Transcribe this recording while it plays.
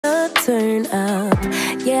turn up.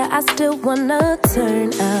 Yeah, I still wanna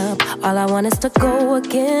turn up. All I want is to go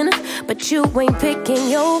again, but you ain't picking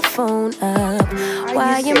your phone up.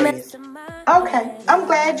 Why you messing my... Okay, I'm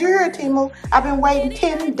glad you're here, Temu. I've been waiting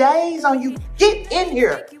 10 days on you. Get in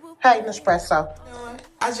here. Hey, Nespresso.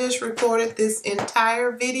 I just recorded this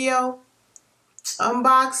entire video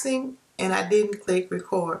unboxing and I didn't click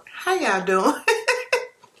record. How y'all doing?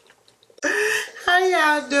 How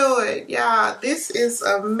y'all doing? Y'all, this is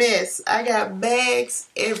a mess. I got bags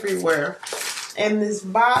everywhere. And this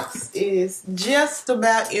box is just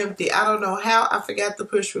about empty. I don't know how I forgot to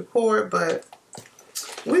push record, but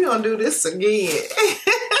we're gonna do this again.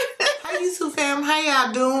 Hi YouTube fam, how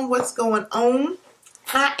y'all doing? What's going on?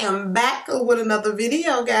 I am back with another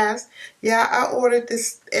video, guys. Yeah, I ordered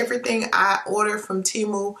this, everything I ordered from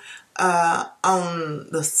Temu on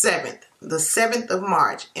the 7th of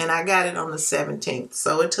March, and I got it on the 17th.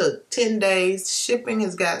 So it took 10 days. Shipping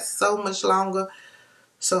has got so much longer.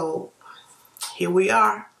 So here we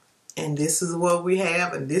are, and this is what we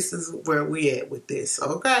have, and this is where we at with this.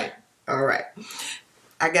 Okay, all right.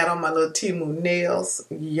 I got on my little Temu nails,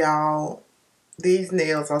 y'all. These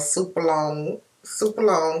nails are super long,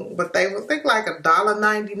 but they were like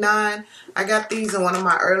 $1.99. I got these in one of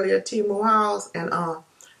my earlier Temu hauls, and I'm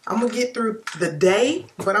gonna get through the day,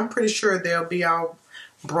 but I'm pretty sure they'll be all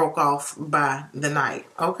broke off by the night.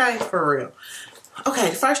 Okay, for real.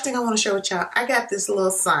 Okay, first thing I want to show y'all, I got this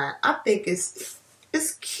little sign. I think it's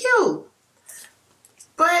cute,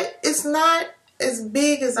 but it's not as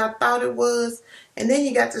big as I thought it was. And then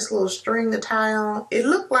you got this little string to tie on. It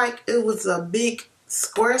looked like it was a big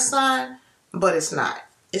square sign, but it's not.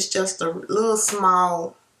 It's just a little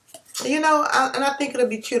small, you know, and I think it'll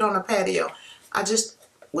be cute on the patio. I just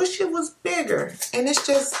wish it was bigger. And it's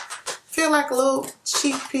just feel like a little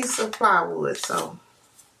cheap piece of plywood. So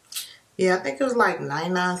yeah, I think it was like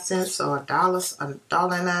 99 cents or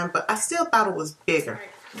 $1.99, but I still thought it was bigger.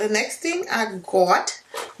 The next thing I got,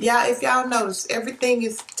 y'all, if y'all notice, everything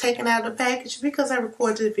is taken out of the package because I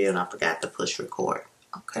recorded the video and I forgot to push record.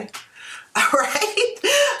 Okay. All right.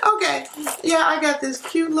 Okay. Yeah, I got this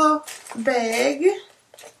cute little bag.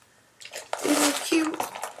 Isn't it cute?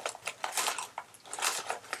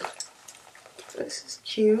 This is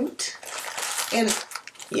cute. And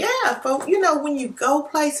yeah, folks, you know, when you go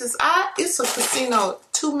places, it's a casino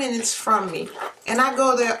 2 minutes from me, and I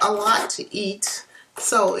go there a lot to eat.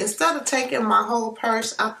 So instead of taking my whole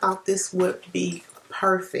purse, I thought this would be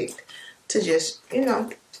perfect to just, you know,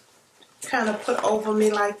 kind of put over me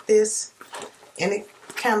like this, and it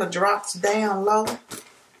kind of drops down low.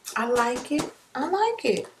 I like it. I like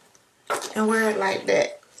it. And wear it like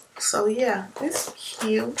that. So yeah, it's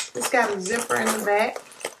cute. It's got a zipper in the back.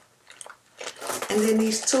 And then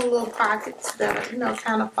these two little pockets that are, you know,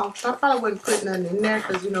 kind of functional. I probably wouldn't put nothing in there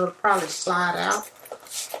because, you know, it'll probably slide out.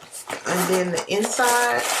 And then the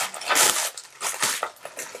inside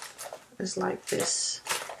is like this.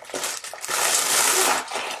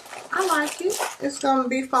 I like it. It's going to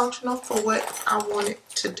be functional for what I want it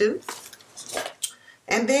to do.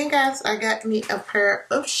 And then, guys, I got me a pair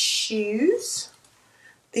of shoes.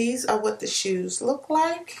 These are what the shoes look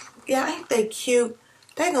like. Yeah, ain't they cute?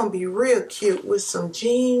 They're going to be real cute with some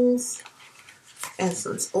jeans and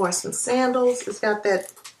some sandals. It's got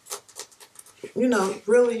that, you know,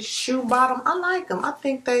 really shoe bottom. I like them. I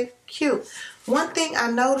think they cute. One thing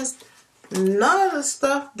I noticed, none of the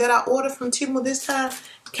stuff that I ordered from Temu this time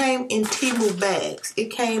came in Temu bags.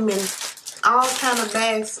 It came in all kind of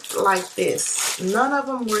bags like this. None of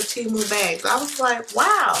them were Temu bags. I was like,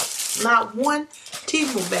 wow, not one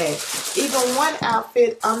Temu bag. Even one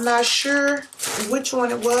outfit, I'm not sure which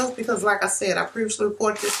one it was because, like I said, I previously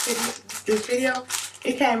reported this video.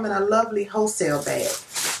 It came in a lovely wholesale bag.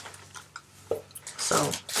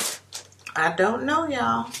 So, I don't know,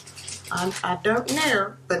 y'all. I don't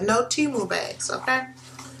know, but no Temu bags, okay?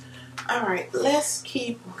 Alright, let's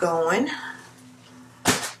keep going.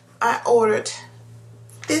 I ordered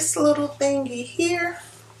this little thingy here.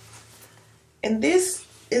 And this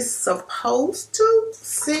is supposed to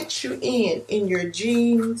cinch you in your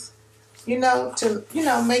jeans, you know, to, you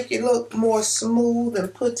know, make it look more smooth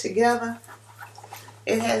and put together.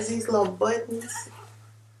 It has these little buttons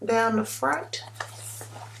down the front.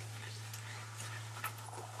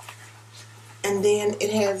 And then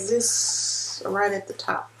it has this right at the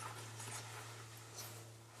top.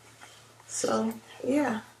 So,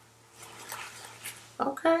 yeah.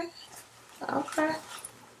 Okay. Okay.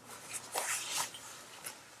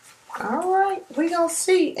 Alright. We're going to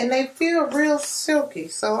see. And they feel real silky.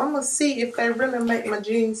 So, I'm going to see if they really make my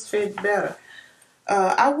jeans fit better.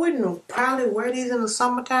 I wouldn't probably wear these in the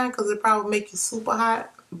summertime because it probably make you super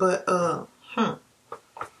hot. But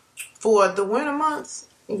for the winter months,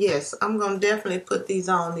 yes, I'm gonna definitely put these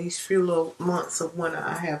on these few little months of winter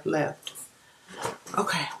I have left.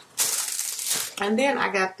 Okay. And then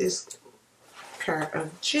I got this pair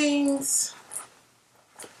of jeans.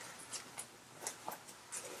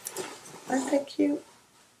 Aren't they cute?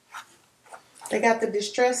 They got the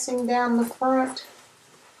distressing down the front.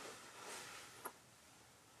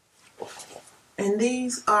 And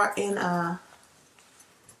these are in a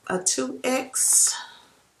 2X.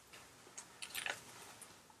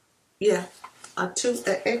 Yeah, a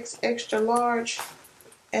X extra large.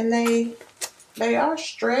 And they are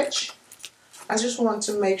stretch. I just want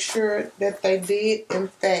to make sure that they did in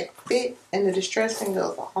fact fit, and the distressing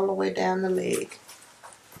goes all the way down the leg.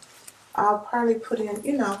 I'll probably put in,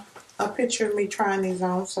 you know, a picture of me trying these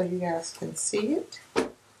on so you guys can see it.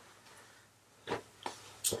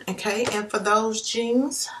 Okay, and for those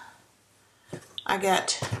jeans, I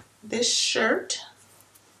got this shirt.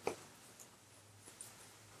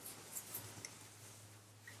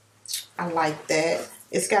 I like that.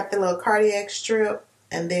 It's got the little cardiac strip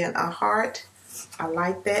and then a heart. I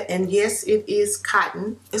like that. And yes, it is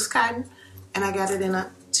cotton. It's cotton. And I got it in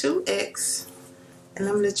a 2X. And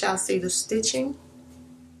let me let y'all see the stitching.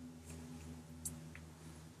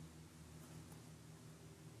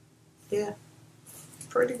 Yeah.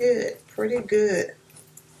 Pretty good. Pretty good.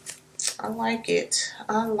 I like it.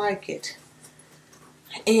 I like it.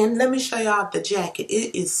 And let me show y'all the jacket.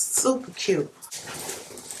 It is super cute.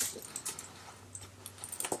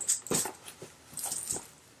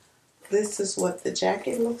 This is what the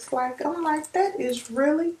jacket looks like. I'm like, that is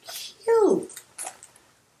really cute.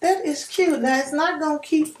 That is cute. Now, it's not going to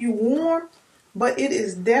keep you warm, but it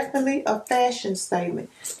is definitely a fashion statement.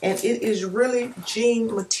 And it is really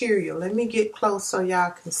jean material. Let me get close so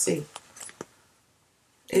y'all can see.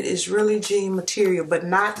 It is really jean material, but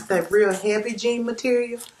not the real heavy jean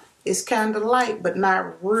material. It's kind of light, but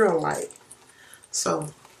not real light.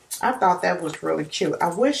 So, I thought that was really cute.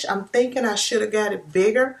 I'm thinking I should have got it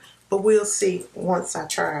bigger, but we'll see once I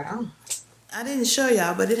try it on. I didn't show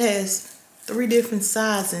y'all, but it has 3 different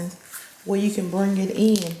sizes where you can bring it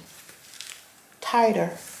in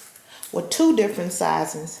tighter. Well, 2 different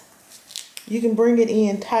sizes. You can bring it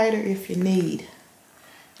in tighter if you need.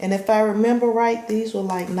 And if I remember right, these were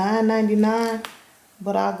like $9.99,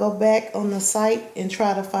 but I'll go back on the site and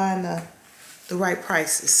try to find the right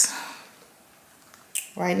prices.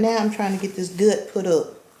 Right now, I'm trying to get this gut put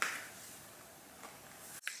up.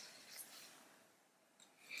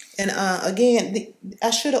 And again,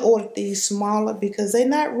 I should have ordered these smaller because they're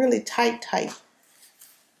not really tight.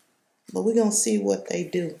 But we're going to see what they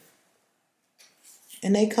do.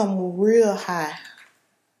 And they come real high.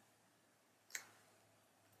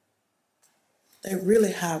 They're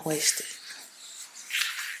really high-waisted.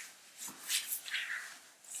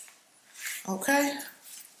 Okay.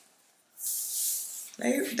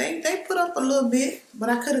 They put up a little bit, but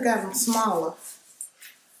I could have got them smaller.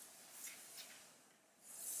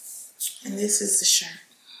 And this is the shirt.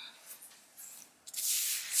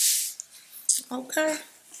 Okay.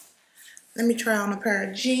 Let me try on a pair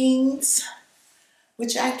of jeans,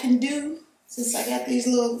 which I can do since I got these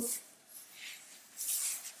little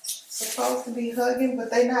supposed to be hugging,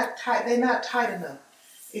 but they're not tight. They're not tight enough.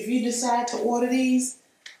 If you decide to order these,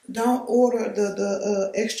 don't order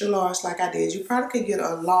the extra large like I did. You probably could get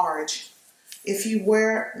a large. If you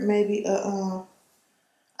wear maybe I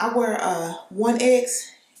wear a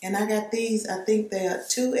 1X, and I got these. I think they're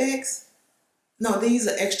 2X. No, these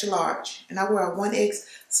are extra large, and I wear a 1X,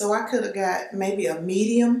 so I could have got maybe a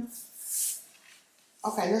medium.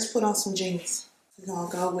 Okay, let's put on some jeans. We're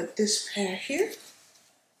gonna go with this pair here.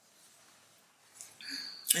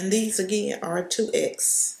 And these again are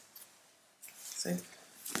 2X. See?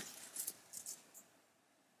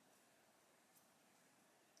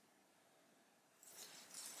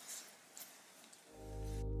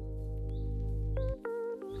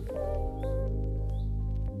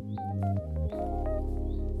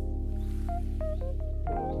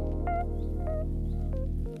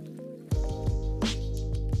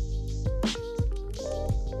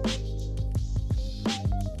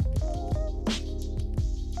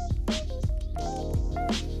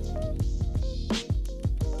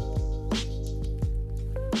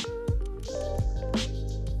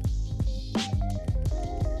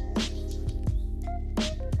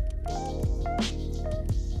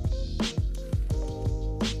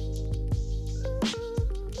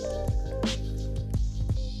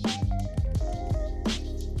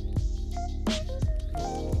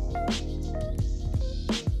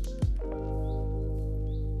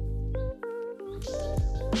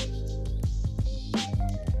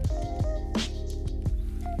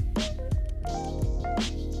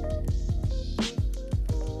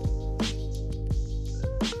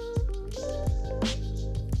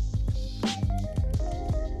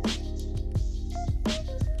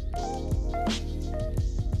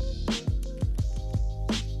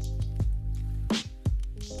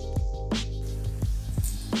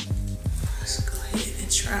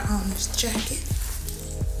 jacket.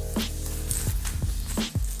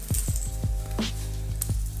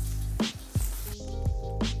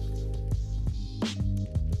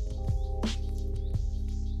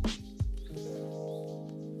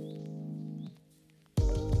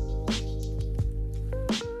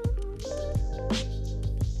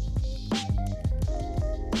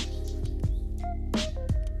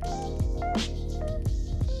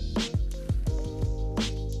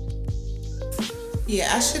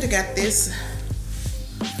 Yeah, I should have got this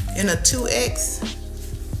in a 2X.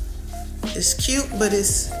 It's cute, but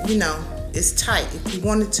it's, you know, it's tight. If you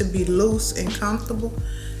want it to be loose and comfortable,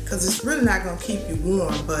 because it's really not going to keep you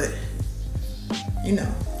warm, but, you know,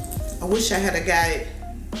 I wish I had got it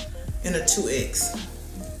in a 2X.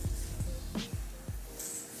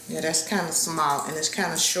 Yeah, that's kind of small, and it's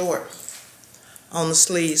kind of short on the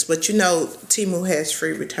sleeves, but you know, Temu has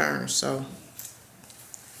free returns, so.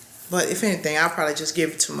 But if anything, I'll probably just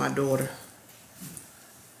give it to my daughter.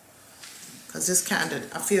 Because this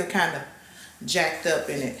I feel kind of jacked up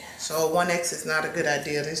in it. So a 1X is not a good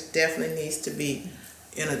idea. This definitely needs to be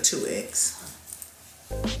in a 2X.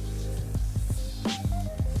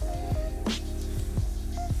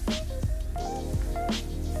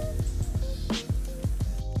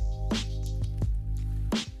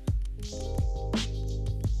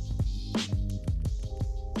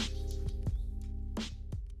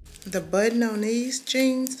 The button on these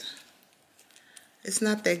jeans, it's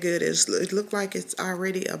not that good. It looked like it's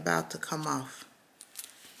already about to come off.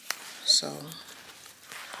 So,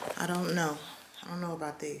 I don't know. I don't know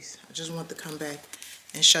about these. I just want to come back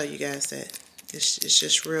and show you guys that it's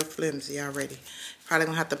just real flimsy already. Probably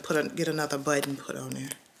gonna have to get another button put on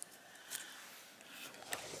there.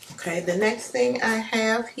 Okay, the next thing I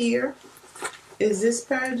have here is this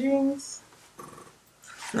pair of jeans.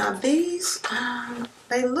 Now these,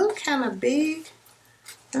 they look kind of big.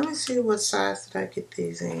 Let me see what size did I get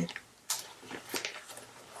these in.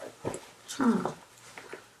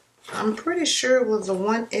 I'm pretty sure it was a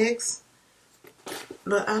 1X,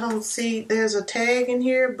 but I don't see, there's a tag in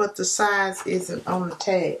here, but the size isn't on the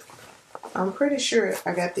tag. I'm pretty sure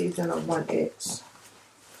I got these in a 1X.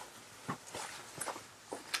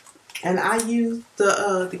 And I used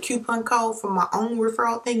the coupon code for my own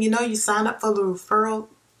referral thing. You know, you sign up for the referral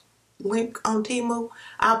link on Temu.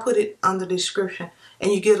 I'll put it on the description.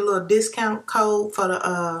 And you get a little discount code for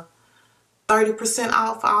the 30%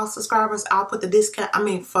 off for all subscribers. I'll put the discount,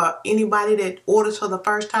 for anybody that orders for the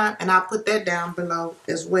first time. And I'll put that down below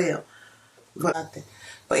as well. But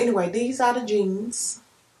anyway, these are the jeans.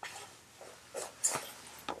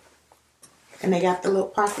 And they got the little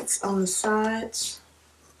pockets on the sides.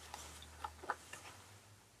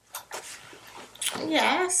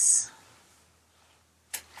 Yes.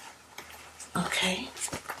 Okay.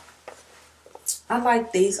 I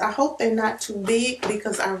like these. I hope they're not too big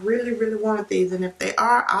because I really, really want these. And if they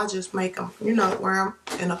are, I'll just make them, you know, wear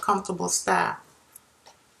them in a comfortable style.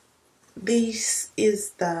 This is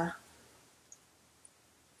the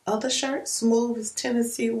other shirt. Smooth as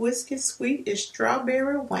Tennessee whiskey, sweet as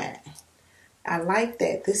strawberry wine. I like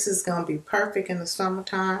that. This is going to be perfect in the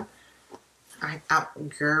summertime.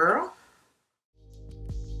 Girl.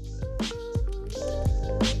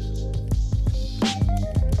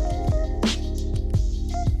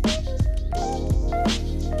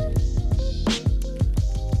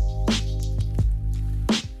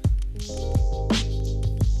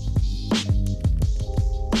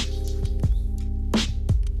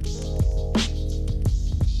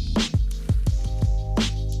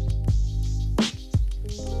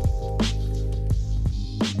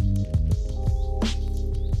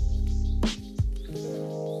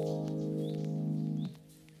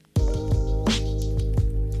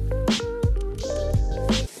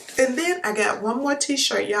 And then I got one more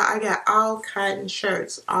t-shirt, y'all. I got all cotton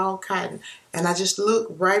shirts, all cotton. And I just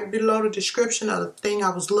looked right below the description of the thing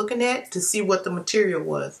I was looking at to see what the material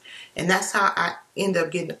was. And that's how I end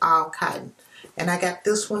up getting all cotton. And I got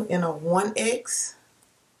this one in a 1X.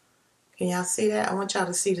 Can y'all see that? I want y'all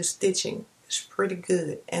to see the stitching. It's pretty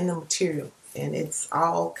good. And the material. And it's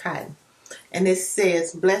all cotton. And it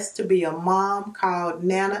says, blessed to be a mom called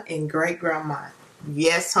Nana and great grandma.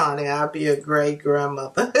 Yes, honey, I'll be a great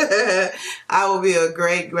grandmother. I will be a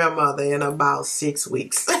great grandmother in about 6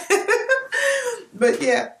 weeks. But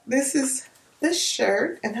yeah, this is the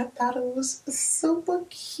shirt, and I thought it was super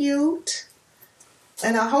cute.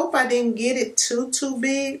 And I hope I didn't get it too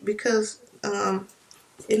big because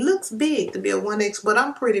it looks big to be a 1X, but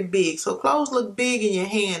I'm pretty big. So clothes look big in your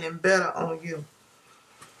hand and better on you.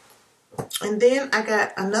 And then I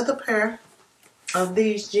got another pair of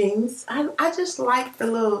these jeans. I just like the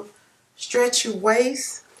little stretchy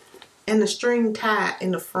waist and the string tied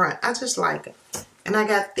in the front. I just like it. And I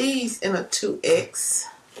got these in a 2X.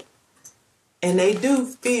 And they do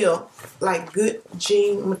feel like good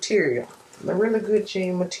jean material. A really good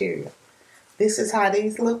jean material. This is how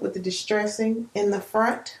these look with the distressing in the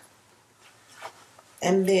front.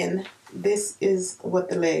 And then this is what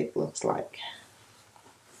the leg looks like.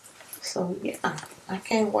 So yeah, I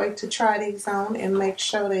can't wait to try these on and make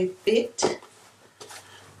sure they fit.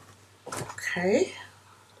 Okay.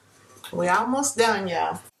 We're almost done,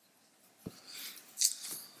 y'all.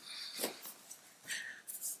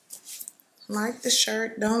 Like the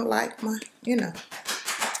shirt, don't like my, you know,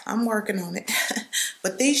 I'm working on it.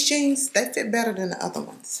 But these jeans, they fit better than the other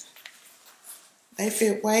ones. They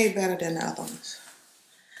fit way better than the other ones.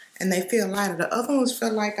 And they feel lighter. The other ones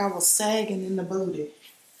feel like I was sagging in the booty.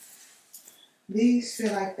 These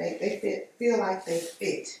feel like feel like they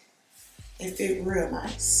fit. They fit real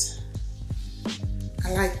nice.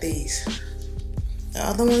 I like these. The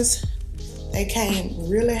other ones, they came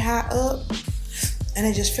really high up. And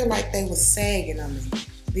I just feel like they were sagging on me.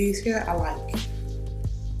 These here, I like.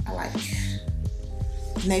 I like.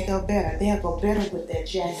 And they go better. They'll go better with that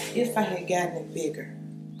jacket if I had gotten it bigger.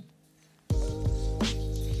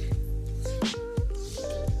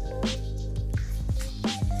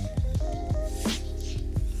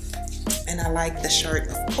 And I like the shirt,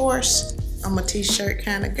 of course. I'm a t-shirt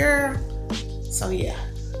kind of girl. So yeah.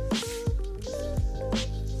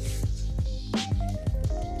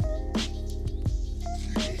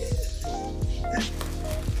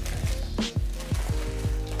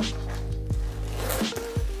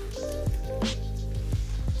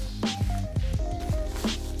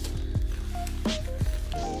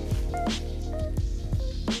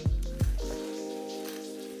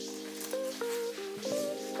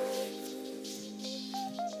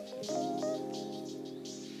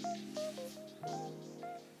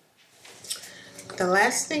 The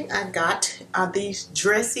last thing I got are these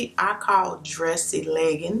dressy, I call dressy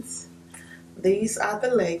leggings. These are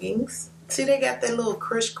the leggings. See, they got that little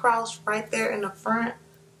crisscross right there in the front.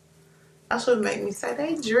 That's what made me say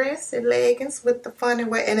they dressy leggings with the funny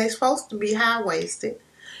way. And they're supposed to be high-waisted.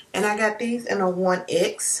 And I got these in a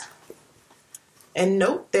 1X. And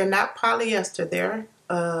nope, they're not polyester. They're,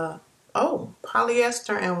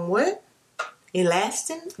 polyester and what?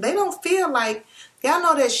 Elastin? They don't feel like, y'all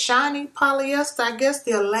know that shiny polyester? I guess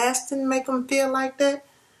the elastin make them feel like that?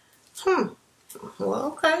 Well,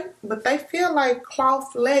 okay. But they feel like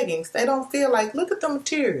cloth leggings. They don't feel like, look at the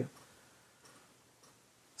material.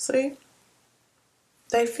 See?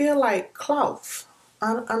 They feel like cloth.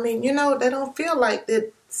 I mean, you know, they don't feel like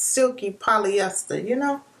that silky polyester, you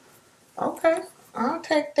know? Okay. I'll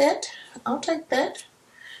take that. I'll take that.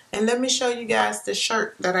 And let me show you guys the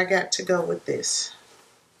shirt that I got to go with this.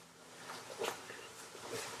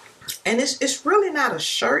 And it's really not a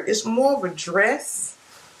shirt. It's more of a dress.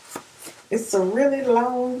 It's a really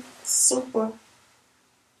long, super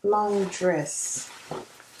long dress.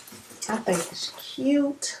 I think it's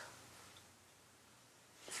cute.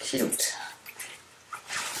 Cute.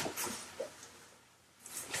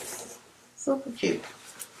 Super cute.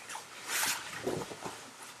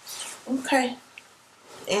 Okay.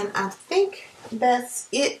 And I think that's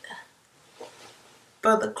it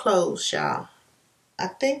for the clothes, y'all. I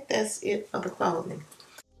think that's it for the clothing.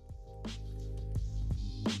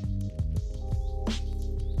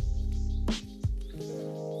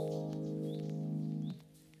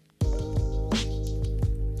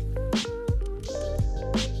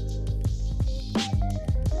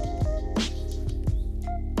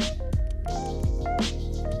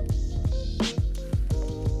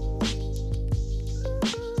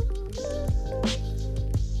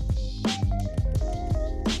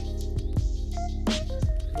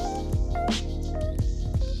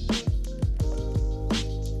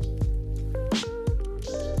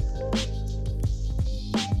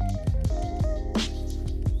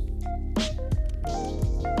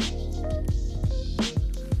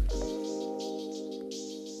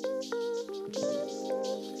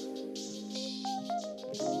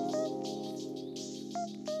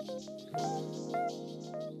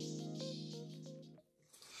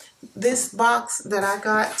 This box that I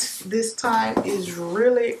got this time is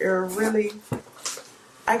really,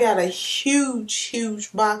 I got a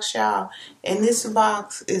huge box, y'all. And this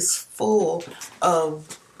box is full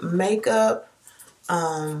of makeup,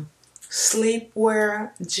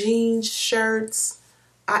 sleepwear, jeans, shirts.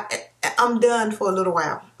 I'm done for a little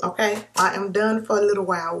while, okay? I am done for a little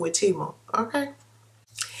while with Temu, okay?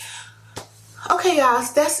 Okay, y'all,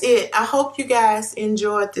 that's it. I hope you guys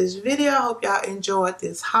enjoyed this video. I hope y'all enjoyed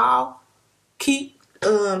this haul. Keep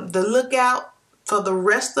the lookout for the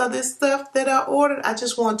rest of this stuff that I ordered, I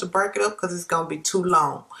just wanted to break it up because it's going to be too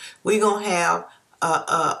long. We're going to have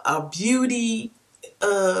a beauty,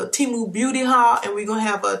 Temu beauty haul, and we're going to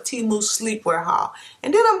have a Temu sleepwear haul.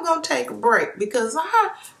 And then I'm going to take a break because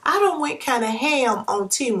I don't went kind of ham on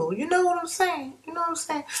Temu. You know what I'm saying? You know what I'm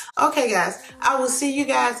saying? Okay, guys. I will see you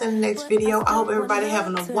guys in the next video. I hope everybody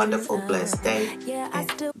having a wonderful, blessed day.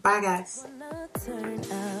 And bye, guys.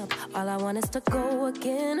 All I want is to go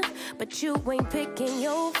again, but you ain't picking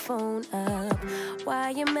your phone up.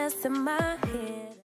 Why you messing my head?